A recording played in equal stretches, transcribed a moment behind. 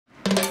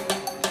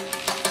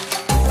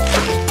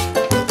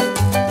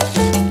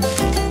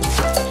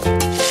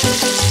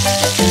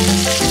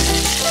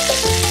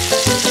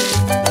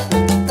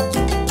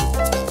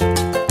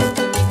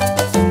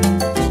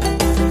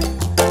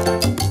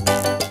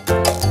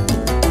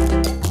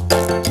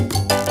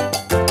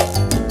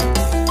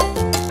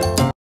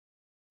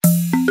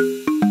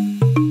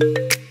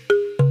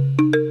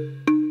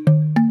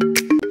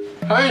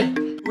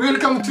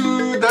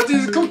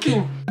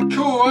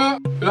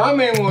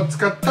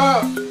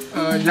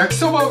焼き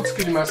そばを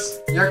作りま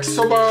す。焼き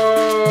そば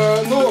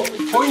の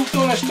ポイン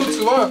トの一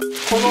つは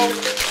この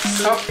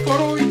札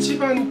幌一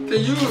番って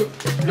いう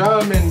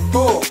ラーメン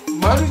と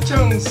マルち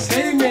ゃん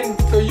製麺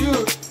とい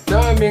う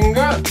ラーメン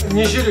が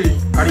2種類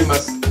ありま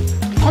す。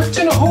こっ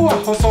ちの方は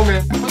細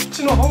麺、こっ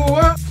ちの方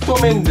は太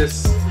麺で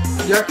す。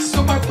焼き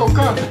そばと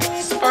か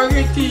スパ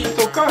ゲティ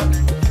とか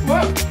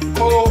は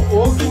こ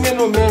の大きめ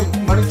の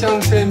麺、マルちゃ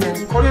ん製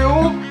麺、これ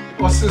を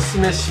おすす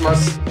めしま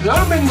す。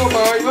ラーメンの場合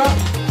は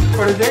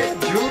これで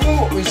十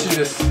分美味しい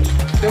です。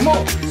で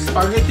もス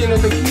パゲティの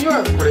時に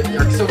はこれ、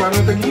焼きそばの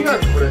時には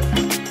これ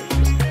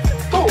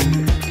と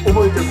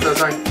覚えてくだ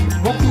さい。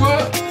僕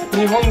は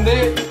日本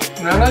で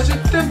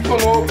70店舗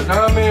の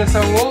ラーメン屋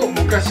さんを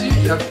昔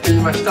やってい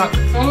ました。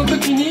その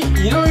時に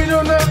いろい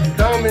ろな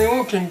ラーメン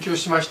を研究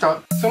しまし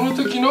た。その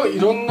時のい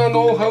ろんな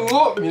ノウハウ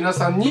を皆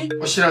さんに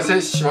お知らせ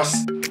しま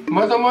す。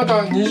まだま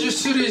だ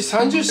20種類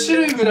30種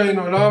類ぐらい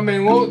のラーメ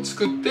ンを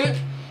作って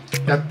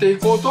やってい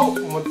こうと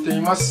思って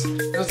います。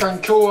皆さん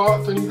今日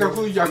はとにか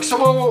く焼きそ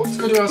ばを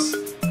作ります。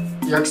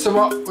焼きそ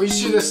ば美味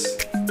しいです。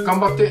頑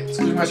張って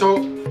作りましょ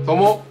う。どう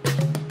も。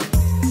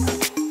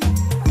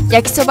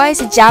Yakisoba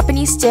is a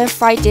Japanese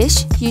stir-fried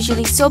dish.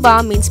 Usually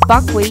soba means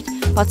buckwheat,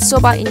 but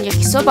soba in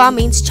yakisoba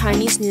means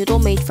Chinese noodle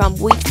made from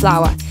wheat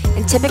flour,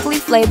 and typically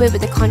flavored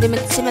with a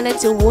condiment similar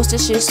to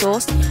Worcestershire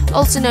sauce,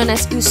 also known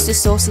as oyster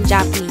sauce in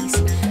Japanese.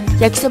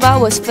 Yakisoba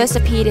was first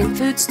appeared in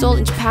food stalls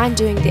in Japan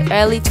during the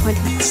early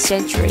 20th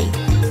century.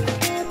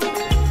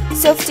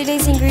 So for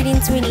today's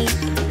ingredients we need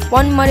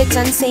 1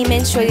 Maru-chan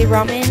seimen shoyu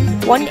ramen,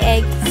 1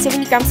 egg,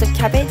 70 grams of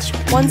cabbage,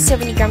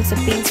 170 grams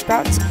of bean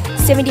sprouts,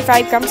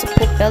 75 grams of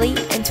pork belly,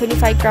 and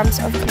 25 grams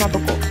of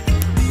kamaboko.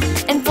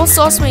 And for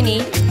sauce we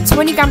need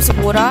 20 grams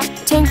of water,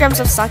 10 grams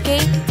of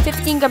sake,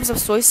 15 grams of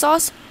soy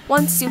sauce,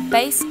 1 soup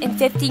base, and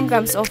 15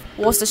 grams of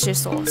Worcestershire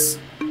sauce.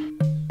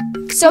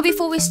 So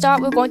before we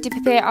start, we're going to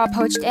prepare our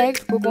poached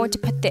egg. We're going to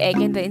put the egg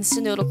in the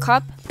instant noodle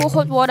cup, pour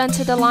hot water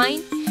into the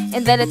line,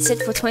 and let it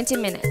sit for 20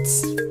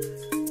 minutes.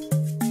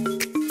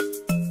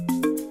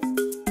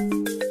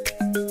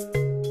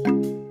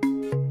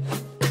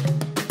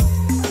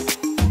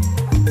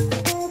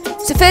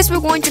 So first we're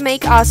going to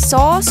make our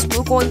sauce.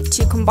 We're going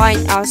to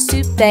combine our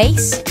soup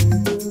base,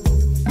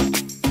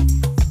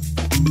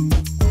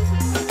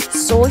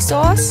 soy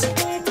sauce,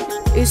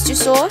 oyster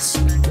sauce,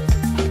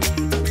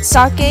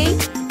 sake,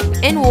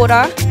 and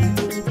water,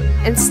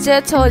 and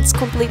stir till it's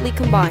completely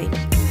combined.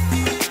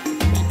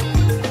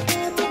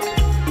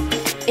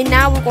 And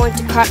now we're going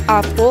to cut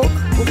our pork.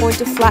 We're going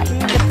to flatten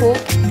the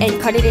pork and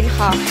cut it in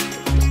half.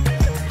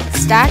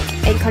 Stack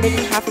and cut it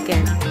in half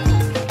again.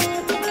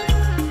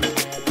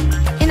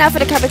 And now for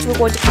the cabbage, we're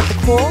going to cut the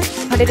core,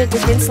 cut it into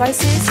thin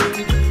slices,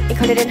 and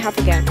cut it in half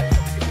again.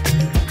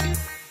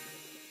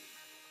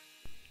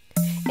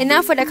 And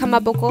now for the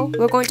kamaboko,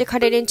 we're going to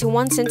cut it into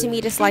 1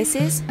 centimeter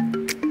slices.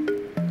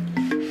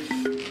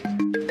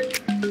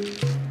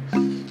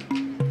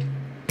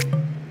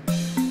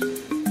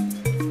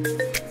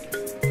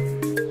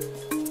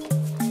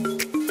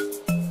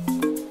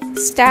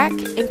 Stack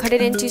and cut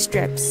it into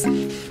strips.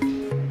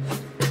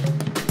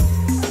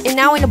 And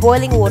now in the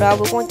boiling water,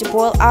 we're going to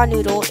boil our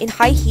noodle in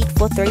high heat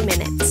for 3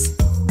 minutes.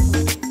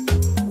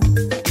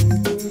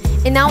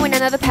 And now in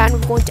another pan,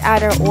 we're going to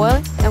add our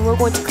oil, and we're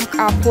going to cook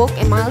our pork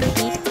in mild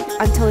heat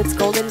until it's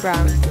golden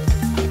brown.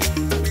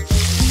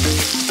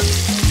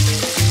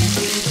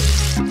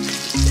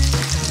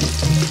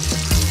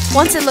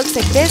 Once it looks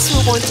like this,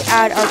 we're going to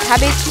add our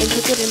cabbage and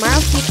cook it in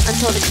mild heat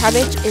until the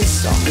cabbage is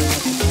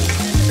soft.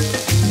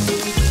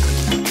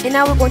 And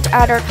now we're going to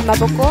add our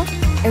kamaboko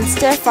and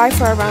stir fry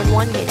for around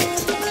 1 minute.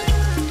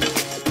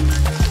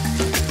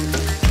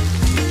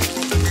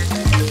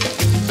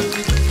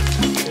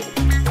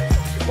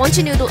 Once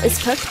your noodle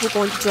is cooked, we're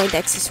going to drain the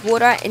excess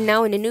water, and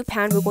now in a new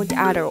pan, we're going to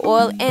add our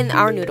oil and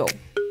our noodle.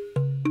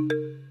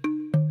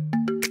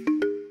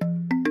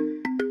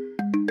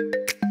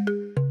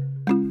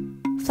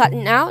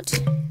 Flatten out.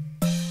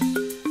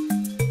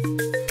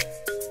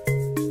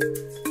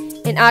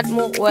 And add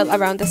more oil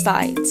around the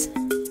sides.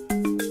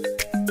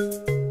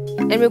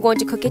 And we're going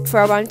to cook it for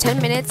around 10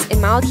 minutes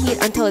in mild heat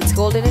until it's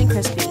golden and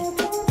crispy.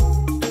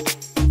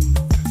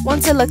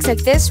 Once it looks like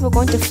this, we're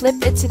going to flip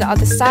it to the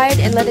other side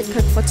and let it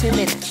cook for 2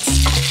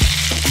 minutes.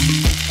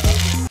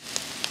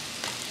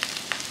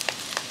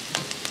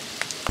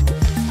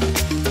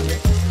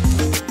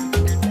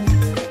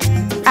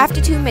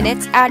 After 2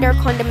 minutes, add our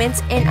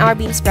condiments and our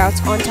bean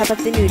sprouts on top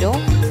of the noodle.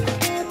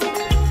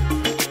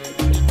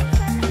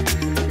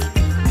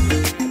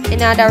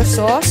 And add our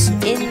sauce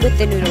in with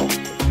the noodle.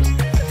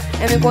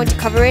 And we're going to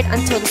cover it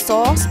until the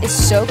sauce is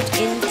soaked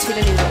into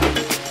the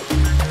noodle.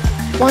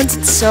 Once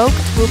it's soaked,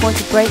 we're going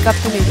to break up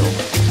the noodle.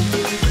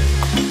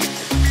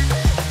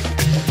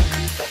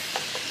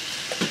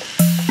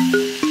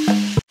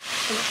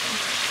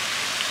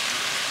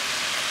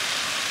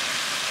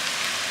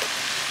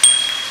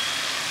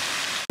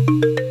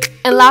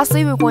 And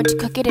lastly, we're going to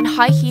cook it in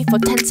high heat for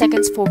 10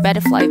 seconds for better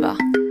flavor.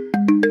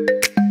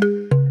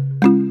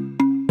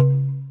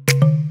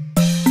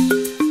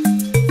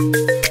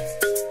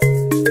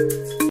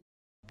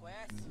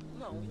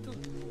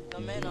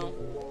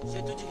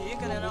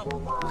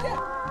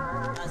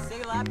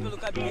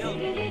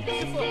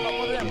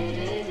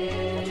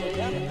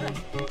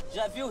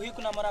 viu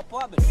rico namorar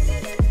pobre?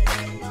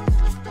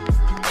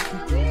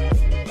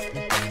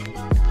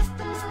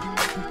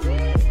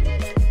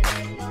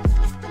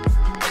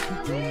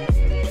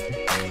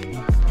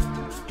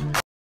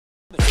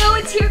 So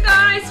it's here,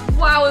 guys.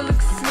 Wow, it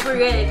looks super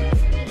good.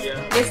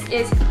 Yeah. This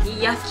is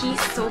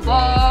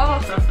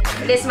Yakisoba.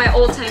 This is my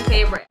all-time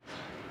favorite.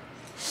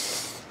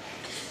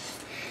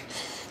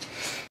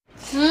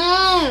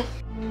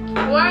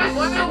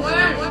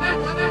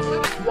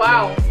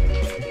 Wow.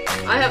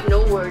 I have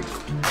no words.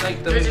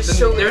 Like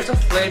there's a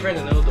flavor in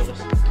the noodles.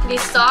 The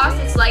sauce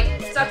is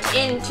like sucked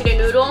into the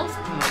noodle,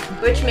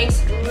 which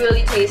makes it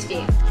really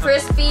tasty.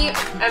 Crispy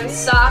and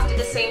soft at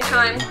the same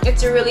time.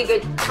 It's a really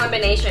good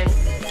combination.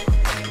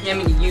 Yeah,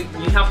 I mean, you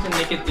have to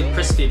make it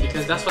crispy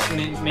because that's what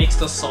makes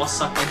the sauce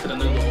suck into the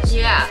noodles.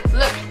 Yeah,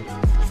 look.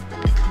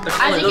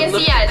 As you can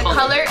see, yeah, the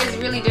color is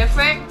really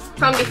different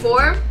from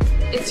before.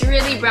 It's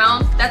really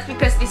brown. That's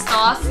because the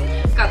sauce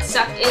got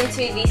sucked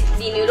into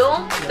the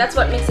noodle. That's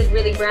what makes it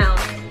really brown.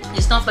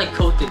 It's not like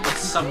coated, it's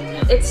sucked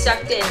in. It's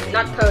sucked in,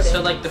 not coated.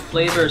 So like the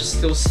flavor is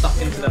still stuck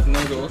into that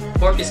noodle.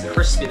 Pork is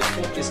crispy, the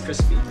pork is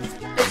crispy.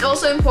 It's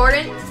also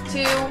important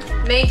to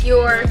make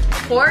your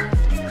pork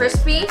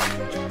crispy.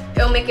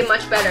 It'll make it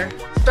much better.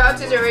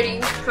 Sprouts is already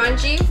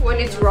crunchy when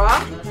it's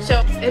raw,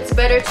 so it's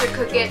better to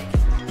cook it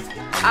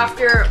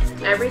after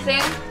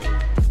everything.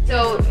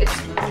 So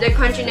the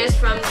crunchiness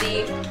from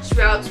the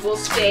sprouts will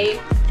stay.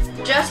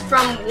 Just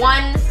from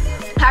one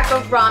pack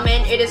of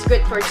ramen, it is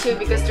good for two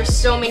because there's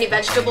so many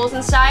vegetables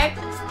inside.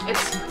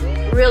 It's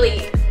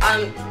really,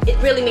 it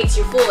really makes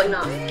you full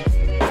enough.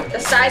 The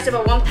size of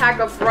one pack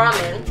of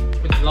ramen.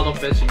 With a lot of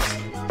veggies.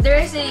 There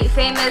is a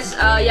famous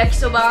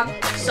yakisoba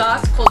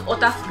sauce called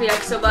otafuku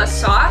yakisoba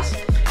sauce,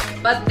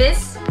 but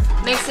this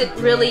makes it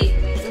really,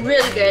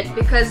 really good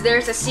because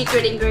there's a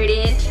secret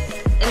ingredient,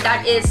 and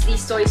that is the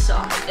soy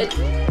sauce. It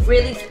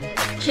really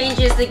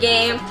changes the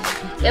game.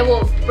 It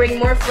will bring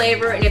more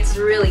flavor, and it's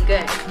really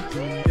good.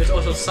 There's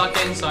also sake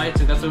inside,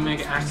 so that will make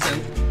an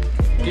accent.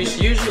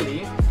 Because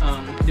usually,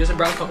 there's a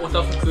brand called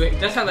otafuku. It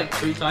does have like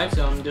 3 types.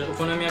 There's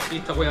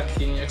okonomiyaki,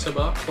 takoyaki, and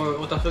yakisoba for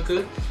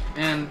otafuku,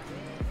 and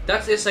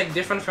that is like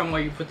different from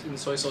what you put in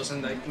soy sauce,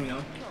 and like, you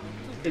know,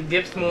 it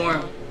gives more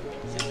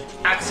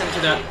accent to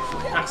that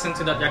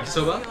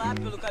yakisoba.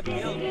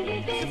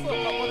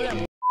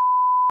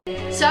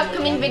 So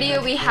upcoming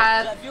video we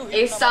have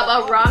a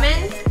saba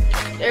ramen.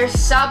 There's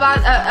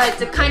saba,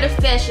 it's a kind of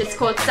fish, it's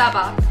called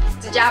saba.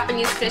 It's a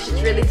Japanese fish,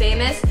 it's really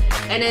famous,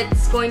 and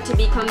it's going to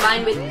be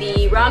combined with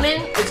the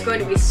ramen. It's going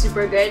to be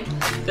super good.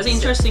 That's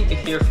interesting to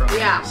hear from.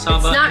 Yeah,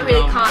 Saba it's not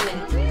really common.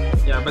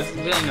 Yeah, but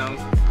you know,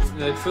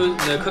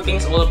 the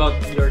cooking's all about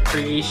your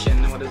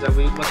creation. What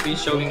we're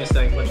showing is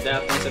like what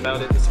Dad thinks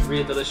about it. It's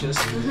really delicious.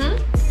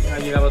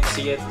 You're able to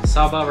see it.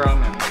 Saba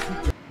ramen.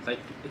 Like,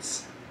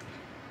 it's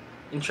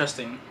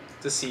interesting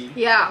to see.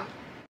 Yeah.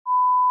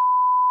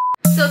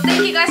 So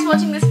thank you guys for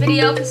watching this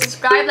video. Please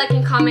subscribe, like,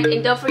 and comment,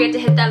 and don't forget to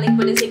hit that link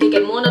button so you can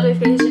get more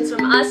notifications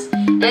from us.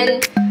 And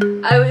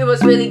it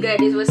was really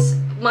good. It was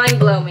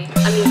mind-blowing.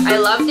 I mean, I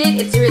loved it.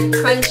 It's really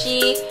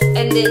crunchy,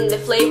 and then the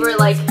flavor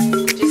like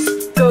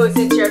just goes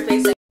into your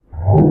face. Like,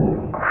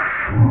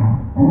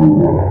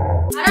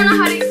 I don't know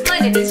how to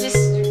explain it. It's just